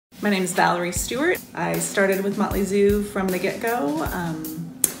My name is Valerie Stewart. I started with Motley Zoo from the get-go.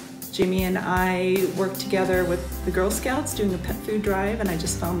 Jamie and I worked together with the Girl Scouts doing a pet food drive, and I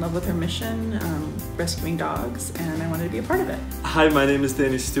just fell in love with her mission, rescuing dogs, and I wanted to be a part of it. Hi, my name is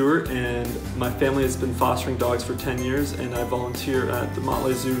Danny Stewart, and my family has been fostering dogs for 10 years, and I volunteer at the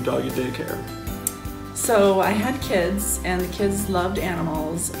Motley Zoo Doggy Daycare. So I had kids, and the kids loved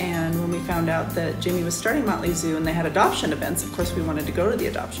animals, and when we found out that Jamie was starting Motley Zoo and they had adoption events, of course we wanted to go to the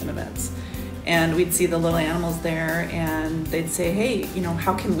adoption events. And we'd see the little animals there, and they'd say, hey, you know,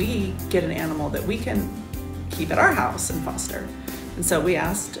 how can we get an animal that we can keep at our house and foster? And so we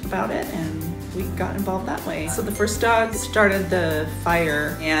asked about it, and we got involved that way. So the first dog started the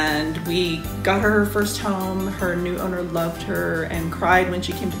fire, and we got her first home. Her new owner loved her and cried when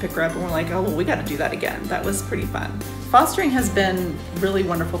she came to pick her up, and we're like, oh, well, we got to do that again. That was pretty fun. Fostering has been really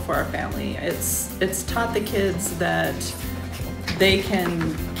wonderful for our family. It's taught the kids that they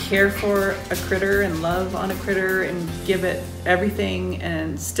can care for a critter and love on a critter and give it everything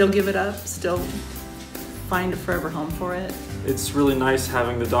and still give it up, still find a forever home for it. It's really nice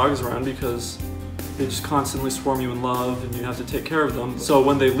having the dogs around because they just constantly swarm you in love and you have to take care of them. So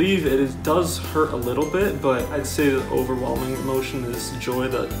when they leave, it does hurt a little bit, but I'd say the overwhelming emotion is joy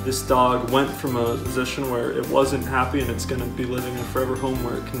that this dog went from a position where it wasn't happy and it's going to be living in a forever home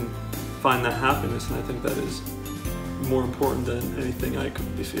where it can find that happiness, and I think that is more important than anything I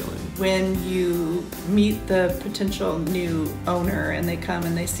could be feeling. When you meet the potential new owner and they come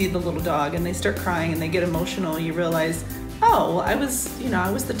and they see the little dog and they start crying and they get emotional, you realize, oh, I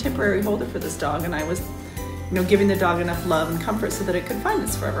was the temporary holder for this dog, and I was, giving the dog enough love and comfort so that it could find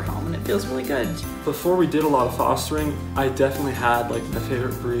its forever home, and it feels really good. Before we did a lot of fostering, I definitely had my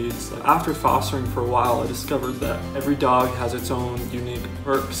favorite breeds. After fostering for a while, I discovered that every dog has its own unique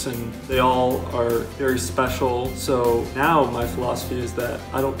perks and they all are very special. So now my philosophy is that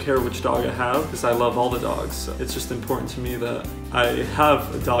I don't care which dog I have because I love all the dogs. So it's just important to me that I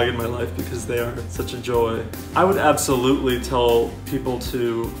have a dog in my life because they are such a joy. I would absolutely tell people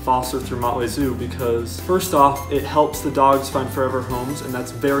to foster through Motley Zoo because first off, it helps the dogs find forever homes, and that's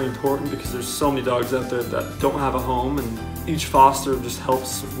very important because there's so many dogs out there that don't have a home, and each foster just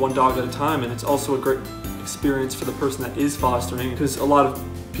helps one dog at a time, and it's also a great experience for the person that is fostering because a lot of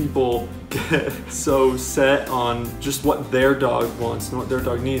people get so set on just what their dog wants and what their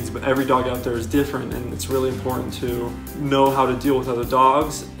dog needs, but every dog out there is different, and it's really important to know how to deal with other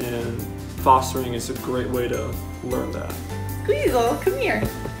dogs, and fostering is a great way to learn that. Squeezle, come here.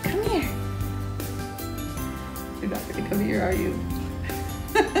 Come here. You're not going to come here, are you?